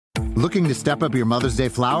Looking to step up your Mother's Day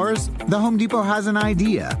flowers? The Home Depot has an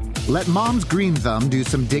idea. Let Mom's Green Thumb do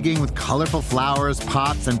some digging with colorful flowers,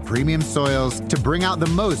 pots, and premium soils to bring out the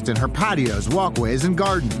most in her patios, walkways, and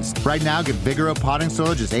gardens. Right now, get Vigoro potting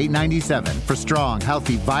soil just $8.97 for strong,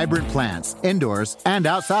 healthy, vibrant plants, indoors and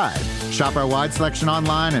outside. Shop our wide selection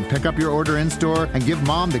online and pick up your order in-store and give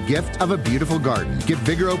Mom the gift of a beautiful garden. Get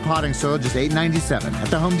Vigoro potting soil just $8.97 at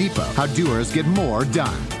the Home Depot. How doers get more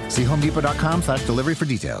done. See homedepot.com/delivery for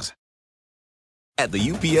details. At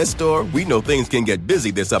the UPS Store, we know things can get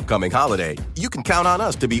busy this upcoming holiday. You can count on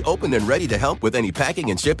us to be open and ready to help with any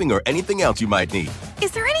packing and shipping or anything else you might need.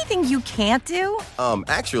 Is there anything you can't do?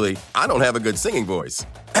 Actually, I don't have a good singing voice.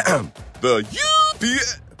 The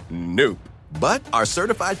UPS... Nope. But our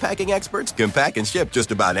certified packing experts can pack and ship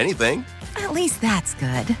just about anything. At least that's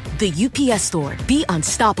good. The UPS Store. Be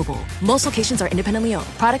unstoppable. Most locations are independently owned.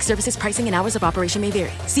 Product, services, pricing, and hours of operation may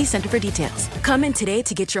vary. See Center for details. Come in today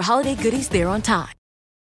to get your holiday goodies there on time.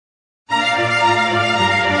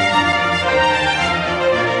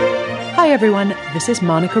 Hi, everyone. This is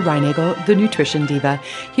Monica Reinagel, the Nutrition Diva,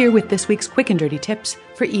 here with this week's quick and dirty tips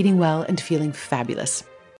for eating well and feeling fabulous.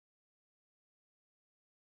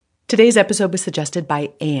 Today's episode was suggested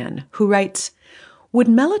by Anne, who writes, "Would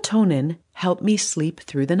melatonin help me sleep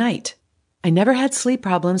through the night? I never had sleep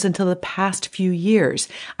problems until the past few years.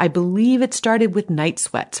 I believe it started with night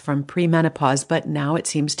sweats from premenopause, but now it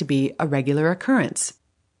seems to be a regular occurrence.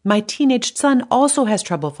 My teenage son also has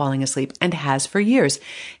trouble falling asleep and has for years.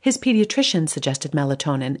 His pediatrician suggested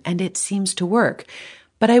melatonin, and it seems to work.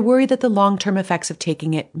 But I worry that the long-term effects of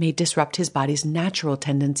taking it may disrupt his body's natural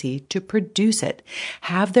tendency to produce it.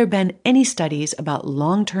 Have there been any studies about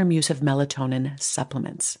long-term use of melatonin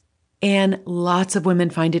supplements?" And lots of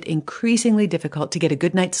women find it increasingly difficult to get a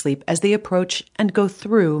good night's sleep as they approach and go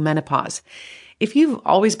through menopause. If you've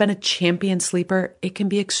always been a champion sleeper, it can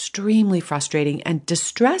be extremely frustrating and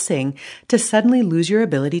distressing to suddenly lose your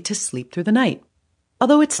ability to sleep through the night.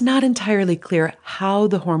 Although it's not entirely clear how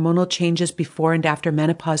the hormonal changes before and after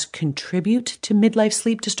menopause contribute to midlife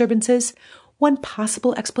sleep disturbances, one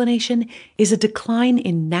possible explanation is a decline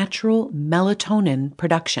in natural melatonin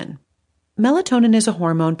production. Melatonin is a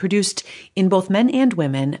hormone produced in both men and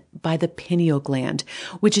women by the pineal gland,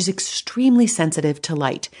 which is extremely sensitive to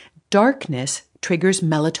light. Darkness triggers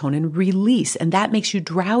melatonin release, and that makes you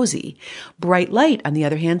drowsy. Bright light, on the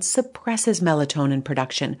other hand, suppresses melatonin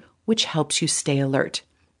production, which helps you stay alert.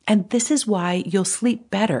 And this is why you'll sleep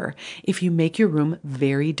better if you make your room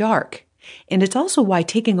very dark. And it's also why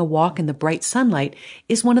taking a walk in the bright sunlight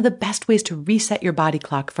is one of the best ways to reset your body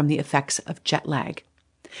clock from the effects of jet lag.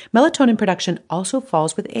 Melatonin production also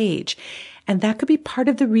falls with age, and that could be part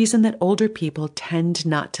of the reason that older people tend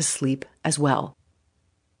not to sleep as well.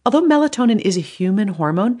 Although melatonin is a human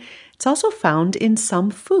hormone, it's also found in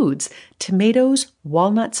some foods: tomatoes,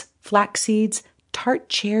 walnuts, flax seeds, tart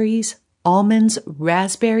cherries, almonds,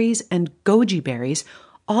 raspberries, and goji berries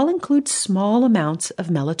all include small amounts of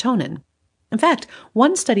melatonin. In fact,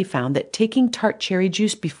 one study found that taking tart cherry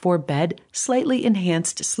juice before bed slightly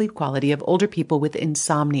enhanced sleep quality of older people with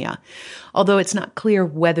insomnia, although it's not clear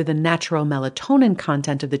whether the natural melatonin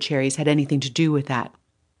content of the cherries had anything to do with that.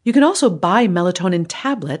 You can also buy melatonin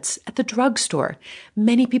tablets at the drugstore.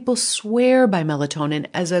 Many people swear by melatonin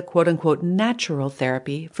as a quote-unquote natural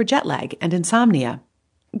therapy for jet lag and insomnia.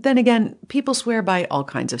 Then again, people swear by all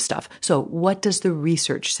kinds of stuff. So what does the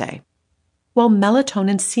research say? Well,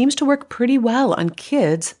 melatonin seems to work pretty well on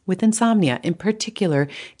kids with insomnia, in particular,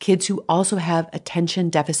 kids who also have attention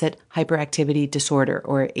deficit hyperactivity disorder,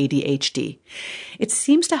 or ADHD. It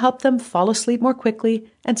seems to help them fall asleep more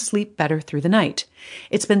quickly and sleep better through the night.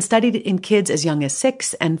 It's been studied in kids as young as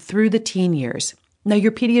 6 and through the teen years. Now,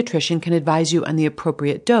 your pediatrician can advise you on the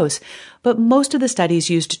appropriate dose, but most of the studies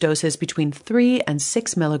used doses between 3 and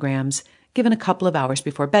 6 milligrams, given a couple of hours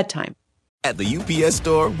before bedtime. At the UPS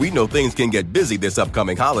Store, we know things can get busy this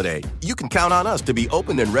upcoming holiday. You can count on us to be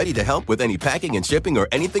open and ready to help with any packing and shipping or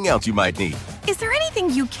anything else you might need. Is there anything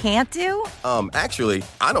you can't do? Actually,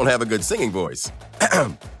 I don't have a good singing voice.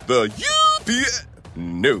 The UPS...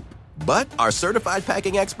 Nope. But our certified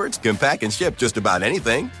packing experts can pack and ship just about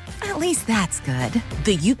anything. At least that's good.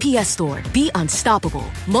 The UPS Store. Be unstoppable.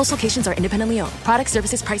 Most locations are independently owned. Product,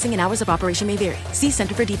 services, pricing, and hours of operation may vary. See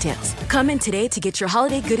Center for details. Come in today to get your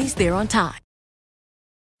holiday goodies there on time.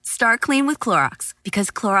 Start clean with Clorox, because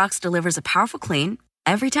Clorox delivers a powerful clean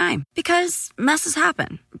every time. Because messes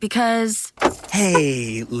happen. Because...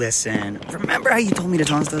 Hey, listen. Remember how you told me to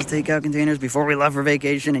toss those takeout containers before we left for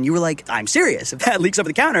vacation? And you were like, I'm serious. If that leaks over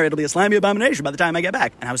the counter, it'll be a slimy abomination by the time I get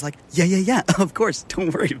back. And I was like, yeah, of course.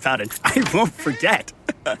 Don't worry about it. I won't forget.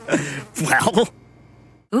 Well...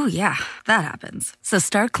 Ooh, yeah, that happens. So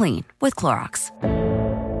start clean with Clorox.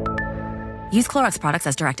 Use Clorox products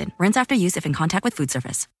as directed. Rinse after use if in contact with food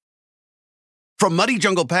surface. From muddy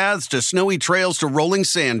jungle paths to snowy trails to rolling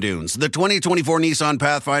sand dunes, the 2024 Nissan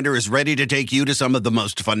Pathfinder is ready to take you to some of the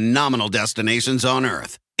most phenomenal destinations on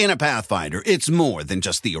Earth. In a Pathfinder, it's more than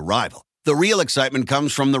just the arrival. The real excitement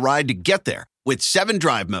comes from the ride to get there. With 7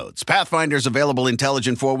 drive modes, Pathfinder's available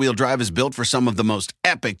intelligent 4-wheel drive is built for some of the most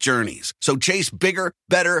epic journeys. So chase bigger,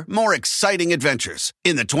 better, more exciting adventures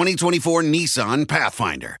in the 2024 Nissan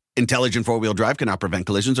Pathfinder. Intelligent 4-wheel drive cannot prevent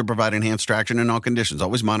collisions or provide enhanced traction in all conditions.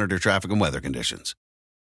 Always monitor traffic and weather conditions.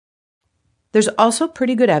 There's also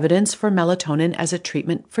pretty good evidence for melatonin as a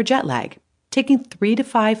treatment for jet lag. Taking 3 to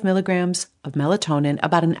 5 milligrams of melatonin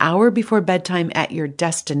about an hour before bedtime at your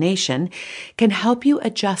destination can help you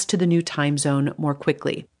adjust to the new time zone more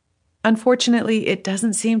quickly. Unfortunately, it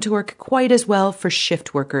doesn't seem to work quite as well for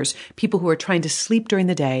shift workers, people who are trying to sleep during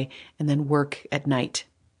the day and then work at night.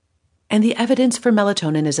 And the evidence for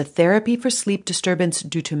melatonin as a therapy for sleep disturbance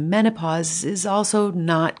due to menopause is also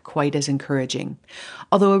not quite as encouraging.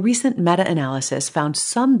 Although a recent meta-analysis found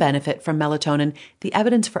some benefit from melatonin, the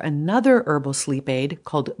evidence for another herbal sleep aid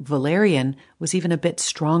called valerian was even a bit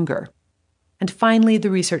stronger. And finally,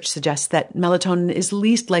 the research suggests that melatonin is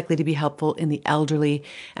least likely to be helpful in the elderly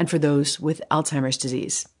and for those with Alzheimer's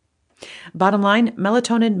disease. Bottom line,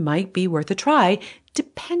 melatonin might be worth a try,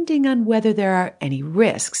 depending on whether there are any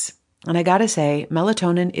risks. And I gotta say,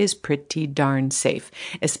 melatonin is pretty darn safe,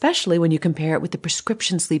 especially when you compare it with the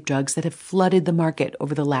prescription sleep drugs that have flooded the market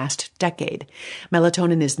over the last decade.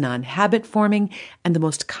 Melatonin is non-habit forming, and the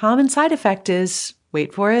most common side effect is,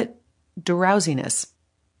 wait for it, drowsiness.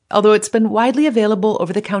 Although it's been widely available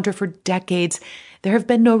over the counter for decades, there have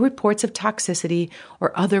been no reports of toxicity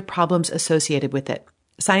or other problems associated with it.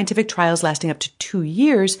 Scientific trials lasting up to 2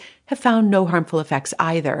 years have found no harmful effects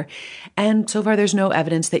either. And so far, there's no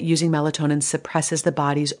evidence that using melatonin suppresses the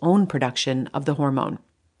body's own production of the hormone.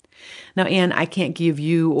 Now, Anne, I can't give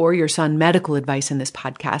you or your son medical advice in this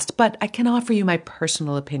podcast, but I can offer you my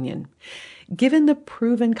personal opinion. Given the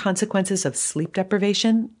proven consequences of sleep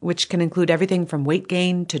deprivation, which can include everything from weight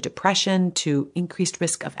gain to depression to increased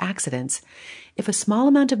risk of accidents, if a small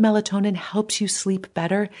amount of melatonin helps you sleep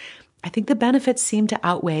better, I think the benefits seem to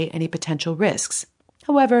outweigh any potential risks.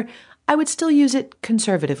 However, I would still use it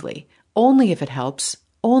conservatively, only if it helps,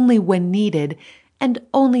 only when needed, and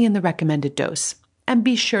only in the recommended dose. And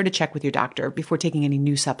be sure to check with your doctor before taking any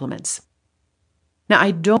new supplements. Now, I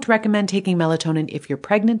don't recommend taking melatonin if you're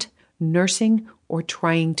pregnant, nursing, or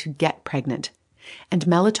trying to get pregnant. And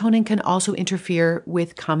melatonin can also interfere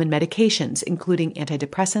with common medications, including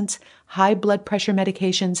antidepressants, high blood pressure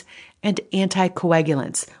medications, and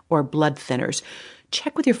anticoagulants, or blood thinners.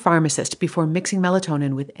 Check with your pharmacist before mixing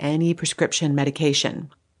melatonin with any prescription medication.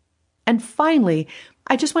 And finally,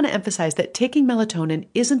 I just want to emphasize that taking melatonin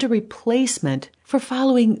isn't a replacement for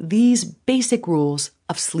following these basic rules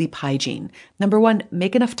of sleep hygiene. Number 1,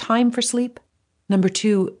 make enough time for sleep. Number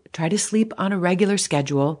 2, try to sleep on a regular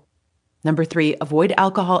schedule. Number 3, avoid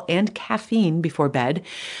alcohol and caffeine before bed.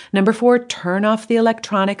 Number 4, turn off the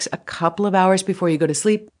electronics a couple of hours before you go to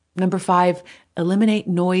sleep. Number 5, eliminate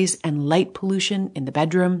noise and light pollution in the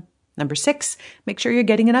bedroom. Number 6, make sure you're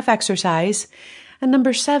getting enough exercise. And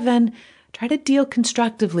number 7, try to deal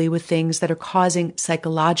constructively with things that are causing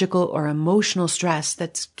psychological or emotional stress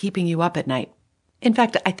that's keeping you up at night. In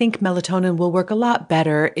fact, I think melatonin will work a lot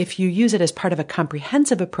better if you use it as part of a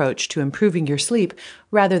comprehensive approach to improving your sleep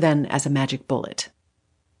rather than as a magic bullet.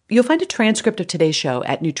 You'll find a transcript of today's show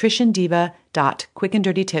at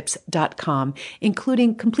nutritiondiva.quickanddirtytips.com,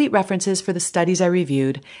 including complete references for the studies I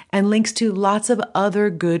reviewed and links to lots of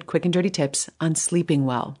other good quick and dirty tips on sleeping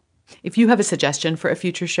well. If you have a suggestion for a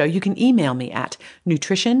future show, you can email me at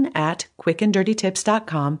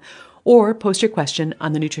nutrition@quickanddirtytips.com or post your question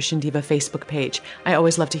on the Nutrition Diva Facebook page. I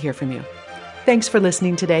always love to hear from you. Thanks for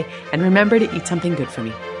listening today, and remember to eat something good for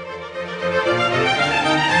me.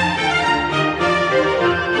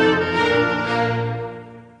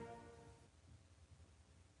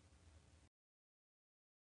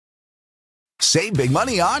 Save big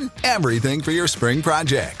money on everything for your spring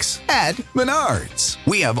projects at Menards.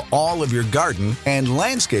 We have all of your garden and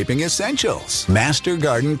landscaping essentials. Master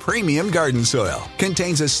Garden Premium Garden Soil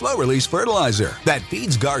contains a slow-release fertilizer that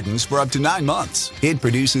feeds gardens for up to 9 months. It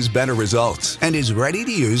produces better results and is ready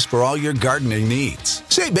to use for all your gardening needs.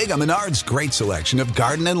 Save big on Menards' great selection of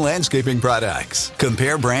garden and landscaping products.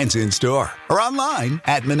 Compare brands in-store or online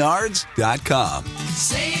at menards.com.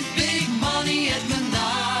 Save big money at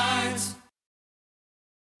Menards.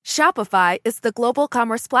 Shopify is the global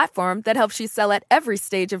commerce platform that helps you sell at every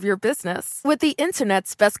stage of your business. With the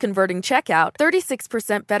internet's best converting checkout,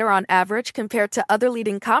 36% better on average compared to other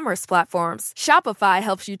leading commerce platforms, Shopify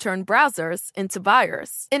helps you turn browsers into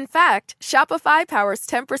buyers. In fact, Shopify powers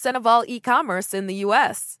 10% of all e-commerce in the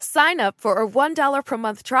U.S. Sign up for a $1 per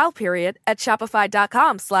month trial period at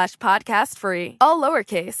shopify.com/podcast free. All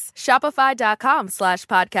lowercase,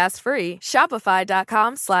 shopify.com/podcast free,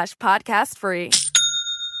 shopify.com/podcast free.